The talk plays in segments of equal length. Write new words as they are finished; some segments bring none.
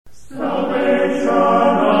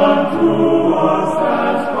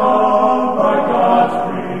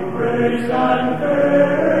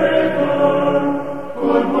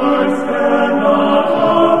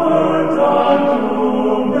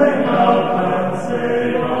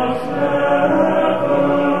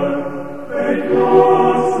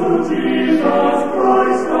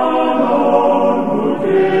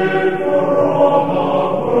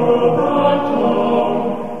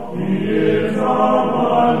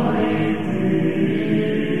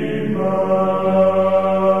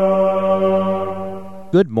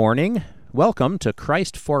Good morning. Welcome to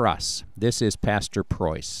Christ for Us. This is Pastor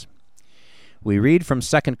Preus. We read from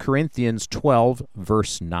 2 Corinthians 12,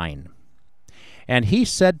 verse 9. And he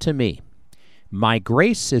said to me, My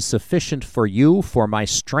grace is sufficient for you, for my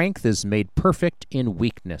strength is made perfect in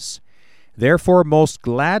weakness. Therefore most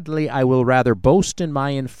gladly I will rather boast in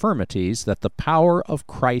my infirmities, that the power of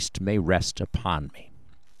Christ may rest upon me.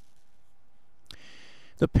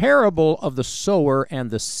 The parable of the sower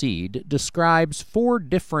and the seed describes 4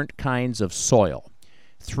 different kinds of soil,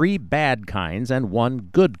 3 bad kinds and 1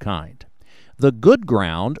 good kind. The good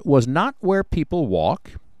ground was not where people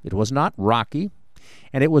walk, it was not rocky,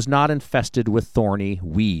 and it was not infested with thorny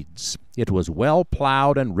weeds. It was well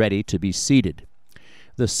plowed and ready to be seeded.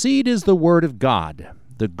 The seed is the Word of God.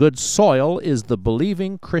 The good soil is the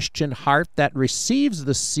believing Christian heart that receives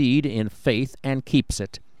the seed in faith and keeps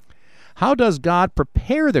it. How does God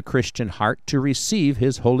prepare the Christian heart to receive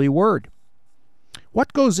His holy word?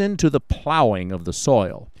 What goes into the plowing of the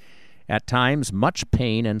soil? At times, much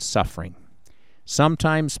pain and suffering.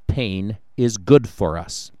 Sometimes pain is good for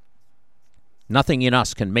us. Nothing in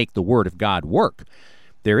us can make the Word of God work.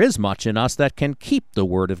 There is much in us that can keep the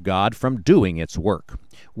Word of God from doing its work.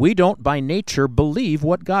 We don't by nature believe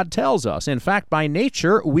what God tells us. In fact, by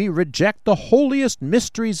nature, we reject the holiest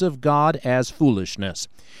mysteries of God as foolishness.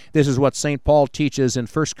 This is what St. Paul teaches in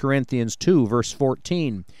 1 Corinthians 2, verse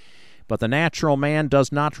 14. But the natural man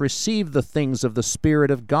does not receive the things of the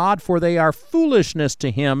Spirit of God, for they are foolishness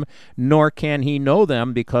to him, nor can he know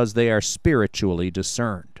them, because they are spiritually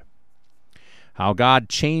discerned. How God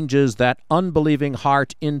changes that unbelieving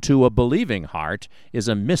heart into a believing heart is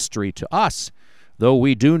a mystery to us, though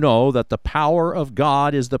we do know that the power of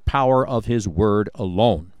God is the power of His Word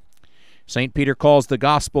alone. St. Peter calls the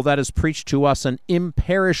gospel that is preached to us an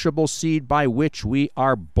imperishable seed by which we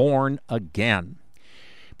are born again.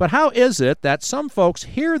 But how is it that some folks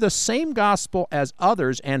hear the same gospel as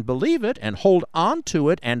others and believe it and hold on to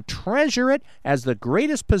it and treasure it as the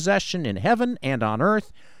greatest possession in heaven and on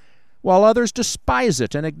earth, while others despise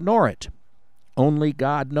it and ignore it? Only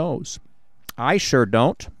God knows. I sure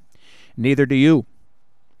don't. Neither do you.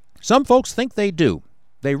 Some folks think they do.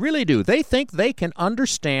 They really do. They think they can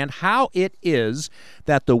understand how it is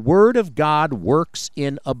that the Word of God works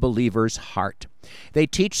in a believer's heart. They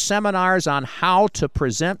teach seminars on how to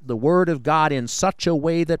present the Word of God in such a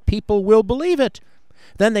way that people will believe it.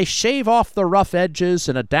 Then they shave off the rough edges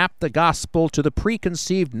and adapt the gospel to the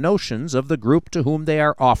preconceived notions of the group to whom they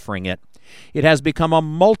are offering it. It has become a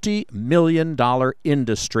multi-million-dollar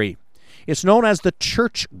industry. It's known as the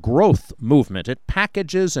church growth movement. It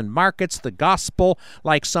packages and markets the gospel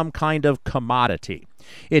like some kind of commodity.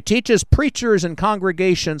 It teaches preachers and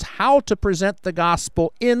congregations how to present the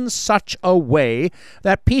gospel in such a way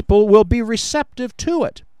that people will be receptive to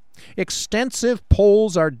it. Extensive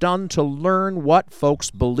polls are done to learn what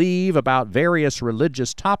folks believe about various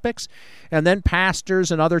religious topics, and then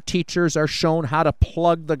pastors and other teachers are shown how to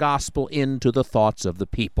plug the gospel into the thoughts of the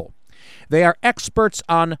people. They are experts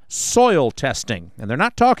on soil testing, and they're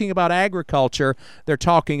not talking about agriculture, they're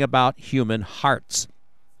talking about human hearts.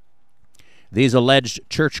 These alleged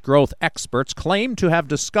church growth experts claim to have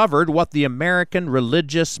discovered what the American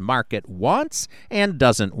religious market wants and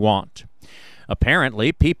doesn't want.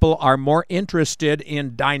 Apparently, people are more interested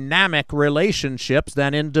in dynamic relationships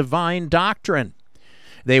than in divine doctrine.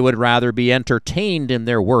 They would rather be entertained in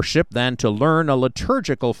their worship than to learn a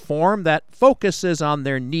liturgical form that focuses on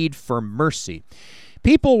their need for mercy.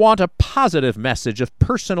 People want a positive message of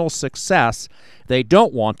personal success. They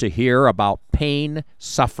don't want to hear about pain,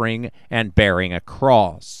 suffering, and bearing a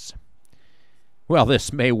cross. Well,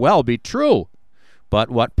 this may well be true,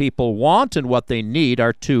 but what people want and what they need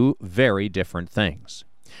are 2 very different things.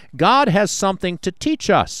 God has something to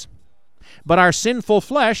teach us, but our sinful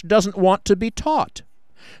flesh doesn't want to be taught.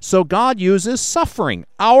 So God uses suffering,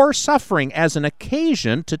 our suffering, as an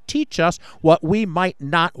occasion to teach us what we might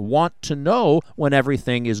not want to know when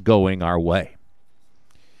everything is going our way.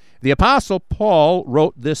 The Apostle Paul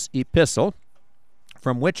wrote this epistle,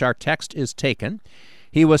 from which our text is taken.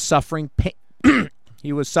 He was suffering pain.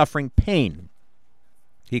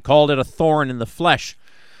 He called it a thorn in the flesh,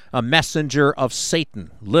 a messenger of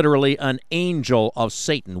Satan, literally an angel of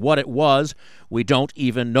Satan. What it was, we don't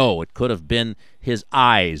even know. It could have been his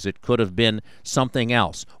eyes. It could have been something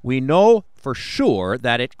else. We know for sure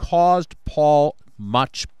that it caused Paul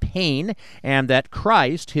much pain, and that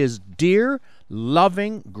Christ, his dear,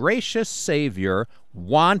 loving, gracious Savior,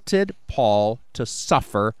 wanted Paul to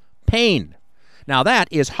suffer pain. Now that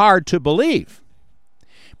is hard to believe,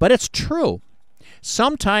 but it's true.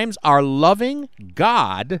 Sometimes our loving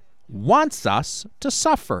God wants us to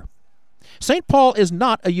suffer. St. Paul is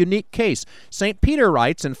not a unique case. St. Peter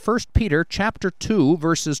writes in 1 Peter chapter 2,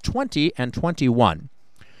 verses 20 and 21,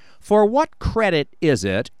 "For what credit is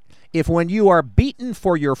it if when you are beaten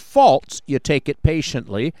for your faults you take it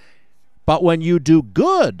patiently? But when you do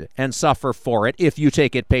good and suffer for it, if you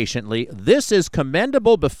take it patiently, this is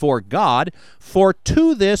commendable before God, for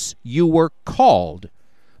to this you were called,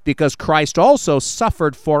 because Christ also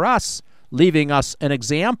suffered for us, leaving us an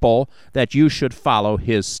example that you should follow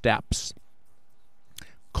his steps."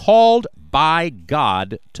 Called by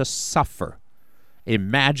God to suffer.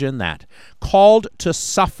 Imagine that. Called to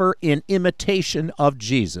suffer in imitation of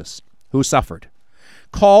Jesus, who suffered.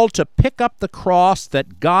 Called to pick up the cross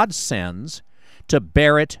that God sends, to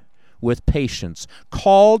bear it with patience.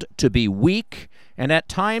 Called to be weak and at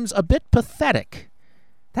times a bit pathetic.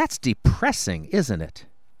 That's depressing, isn't it?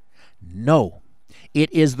 No,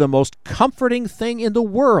 it is the most comforting thing in the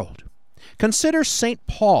world. Consider St.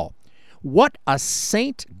 Paul. What a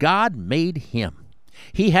saint God made him.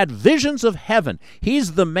 He had visions of heaven.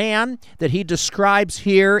 He's the man that he describes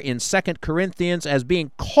here in 2 Corinthians as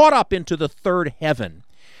being caught up into the third heaven.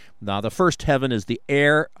 Now, the first heaven is the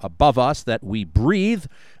air above us that we breathe.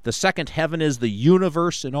 The second heaven is the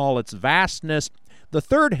universe in all its vastness. The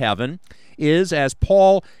third heaven is, as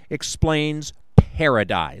Paul explains,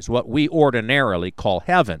 paradise, what we ordinarily call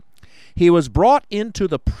heaven. He was brought into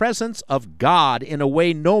the presence of God in a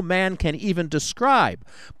way no man can even describe,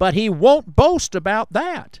 but he won't boast about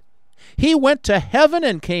that. He went to heaven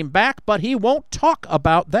and came back, but he won't talk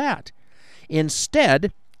about that.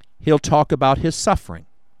 Instead, he'll talk about his suffering.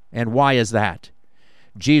 And why is that?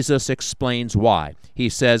 Jesus explains why. He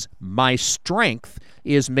says, "My strength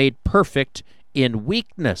is made perfect in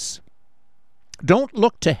weakness." Don't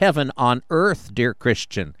look to heaven on earth, dear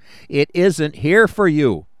Christian. It isn't here for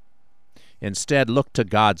you. Instead, look to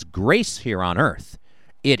God's grace here on earth.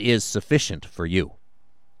 It is sufficient for you.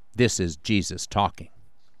 This is Jesus talking.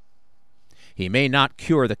 He may not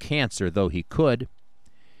cure the cancer, though he could.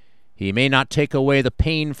 He may not take away the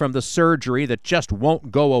pain from the surgery that just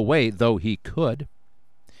won't go away, though he could.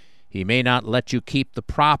 He may not let you keep the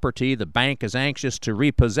property the bank is anxious to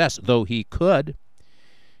repossess, though he could.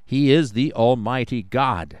 He is the Almighty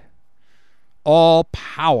God. All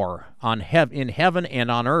power in heaven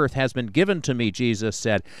and on earth has been given to me, Jesus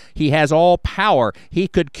said. He has all power. He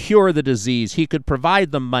could cure the disease. He could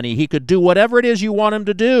provide the money. He could do whatever it is you want him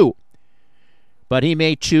to do. But he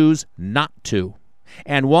may choose not to.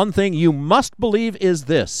 And one thing you must believe is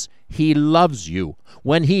this: he loves you.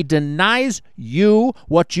 When he denies you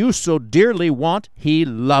what you so dearly want, he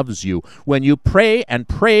loves you. When you pray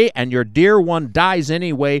and your dear one dies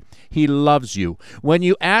anyway, he loves you. When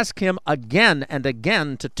you ask him again and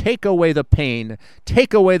again to take away the pain,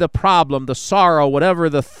 take away the problem, the sorrow, whatever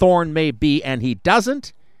the thorn may be, and he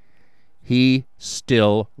doesn't, he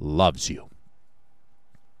still loves you.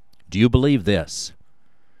 Do you believe this?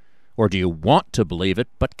 Or do you want to believe it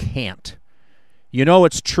but can't? You know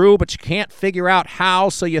it's true, but you can't figure out how,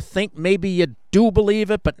 so you think maybe you do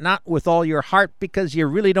believe it, but not with all your heart, because you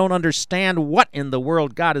really don't understand what in the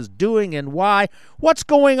world God is doing and why. What's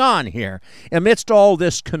going on here amidst all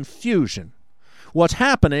this confusion? What's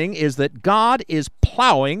happening is that God is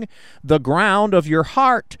plowing the ground of your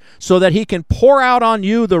heart so that he can pour out on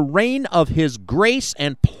you the rain of his grace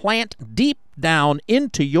and plant deep down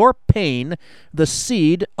into your pain the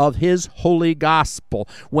seed of his holy gospel.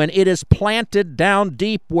 When it is planted down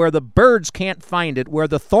deep where the birds can't find it, where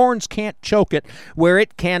the thorns can't choke it, where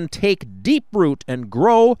it can take deep root and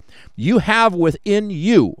grow, you have within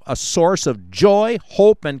you a source of joy,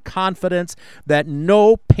 hope, and confidence that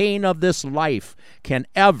no pain of this life can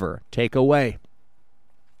ever take away.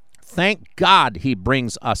 Thank God he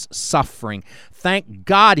brings us suffering. Thank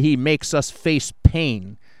God he makes us face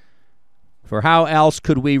pain. For how else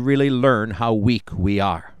could we really learn how weak we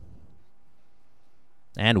are?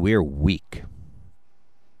 And we're weak.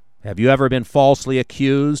 Have you ever been falsely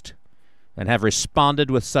accused and have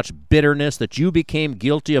responded with such bitterness that you became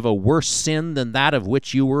guilty of a worse sin than that of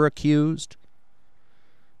which you were accused?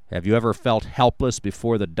 Have you ever felt helpless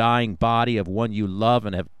before the dying body of one you love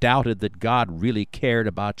and have doubted that God really cared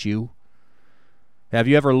about you? Have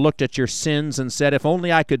you ever looked at your sins and said, if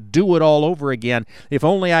only I could do it all over again, if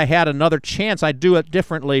only I had another chance, I'd do it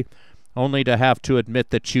differently, only to have to admit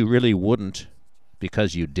that you really wouldn't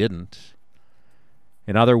because you didn't?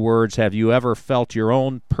 In other words, have you ever felt your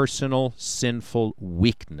own personal sinful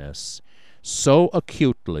weakness so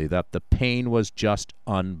acutely that the pain was just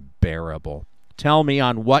unbearable? Tell me,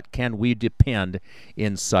 on what can we depend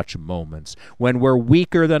in such moments, when we're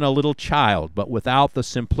weaker than a little child, but without the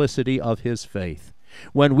simplicity of his faith,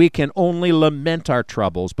 when we can only lament our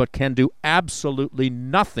troubles, but can do absolutely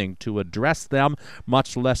nothing to address them,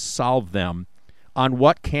 much less solve them? On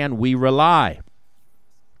what can we rely?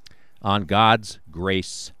 On God's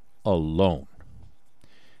grace alone.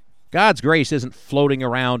 God's grace isn't floating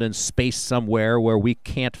around in space somewhere where we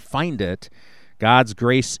can't find it. God's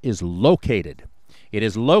grace is located. It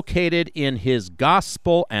is located in his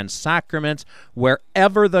gospel and sacraments.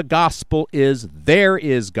 Wherever the gospel is, there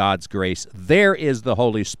is God's grace. There is the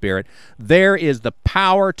Holy Spirit. There is the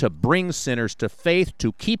power to bring sinners to faith,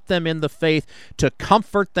 to keep them in the faith, to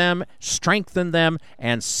comfort them, strengthen them,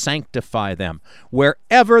 and sanctify them.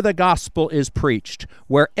 Wherever the gospel is preached,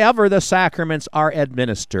 wherever the sacraments are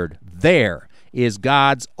administered, there is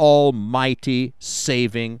God's almighty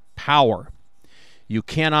saving power. You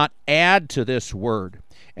cannot add to this word,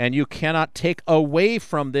 and you cannot take away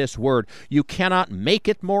from this word. You cannot make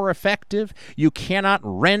it more effective. You cannot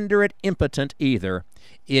render it impotent either.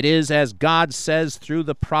 It is as God says through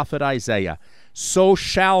the prophet Isaiah, "So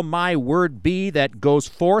shall my word be that goes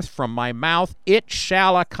forth from my mouth. It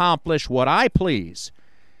shall accomplish what I please,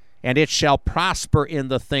 and it shall prosper in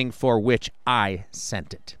the thing for which I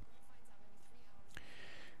sent it."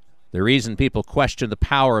 The reason people question the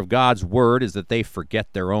power of God's word is that they forget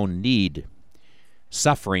their own need.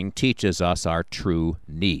 Suffering teaches us our true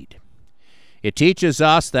need. It teaches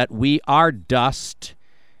us that we are dust,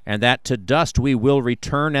 and that to dust we will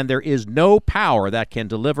return, and there is no power that can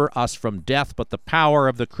deliver us from death but the power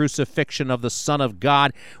of the crucifixion of the Son of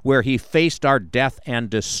God, where he faced our death and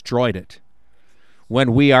destroyed it.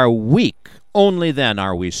 When we are weak, only then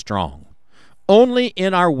are we strong. Only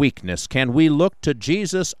in our weakness can we look to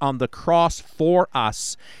Jesus on the cross for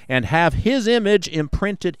us and have his image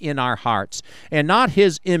imprinted in our hearts, and not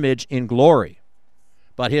his image in glory,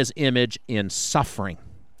 but his image in suffering.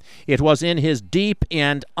 It was in his deep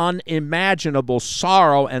and unimaginable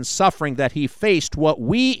sorrow and suffering that he faced what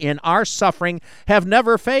we in our suffering have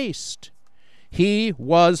never faced. He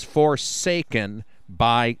was forsaken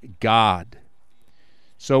by God.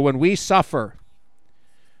 So when we suffer,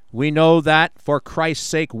 we know that for Christ's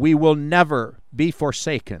sake we will never be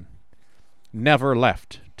forsaken, never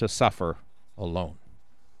left to suffer alone.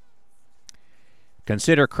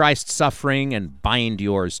 Consider Christ's suffering and bind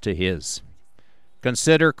yours to his.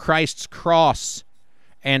 Consider Christ's cross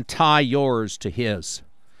and tie yours to his.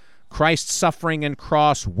 Christ's suffering and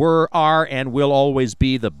cross were, are, and will always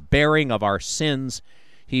be the bearing of our sins.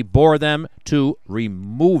 He bore them to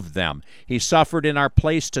remove them. He suffered in our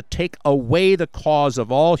place to take away the cause of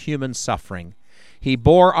all human suffering. He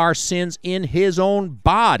bore our sins in his own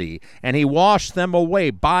body, and he washed them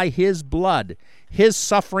away by his blood. His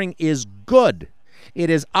suffering is good. It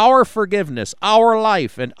is our forgiveness, our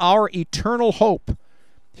life, and our eternal hope.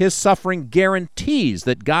 His suffering guarantees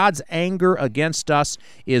that God's anger against us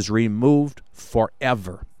is removed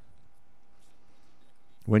forever.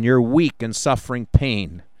 When you're weak and suffering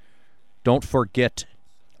pain, don't forget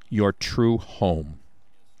your true home.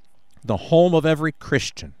 The home of every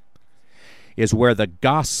Christian is where the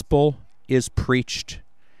gospel is preached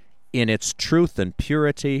in its truth and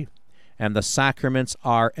purity, and the sacraments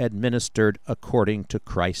are administered according to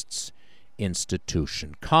Christ's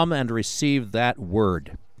institution. Come and receive that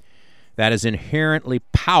word that is inherently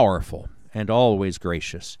powerful and always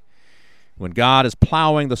gracious. When God is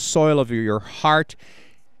plowing the soil of your heart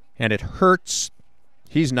and it hurts,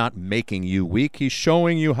 he's not making you weak. He's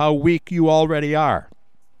showing you how weak you already are.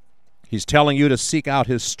 He's telling you to seek out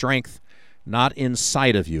his strength, not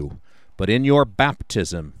inside of you, but in your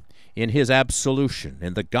baptism, in his absolution,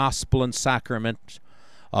 in the gospel and sacrament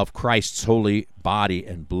of Christ's holy body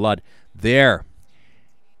and blood. There,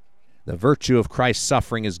 the virtue of Christ's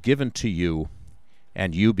suffering is given to you,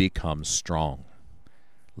 and you become strong.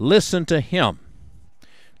 Listen to him.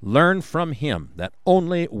 Learn from him that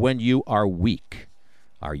only when you are weak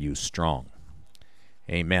are you strong.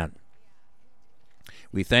 Amen.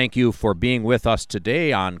 We thank you for being with us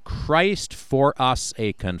today on Christ for Us,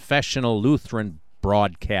 a confessional Lutheran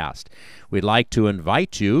broadcast. We'd like to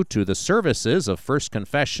invite you to the services of First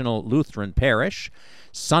Confessional Lutheran Parish,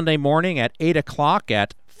 Sunday morning at 8 o'clock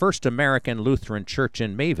at First American Lutheran Church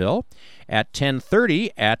in Mayville, at 10:30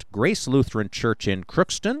 at Grace Lutheran Church in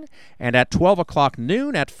Crookston, and at 12 o'clock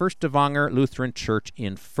noon at First Evanger Lutheran Church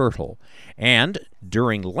in Fertile. And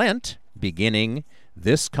during Lent, beginning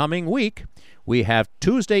this coming week, we have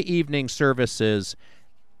Tuesday evening services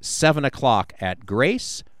 7 o'clock at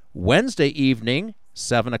Grace, Wednesday evening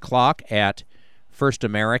 7 o'clock at First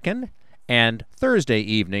American, and Thursday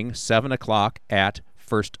evening 7 o'clock at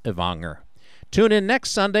First Evanger. Tune in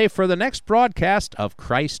next Sunday for the next broadcast of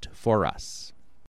Christ for Us.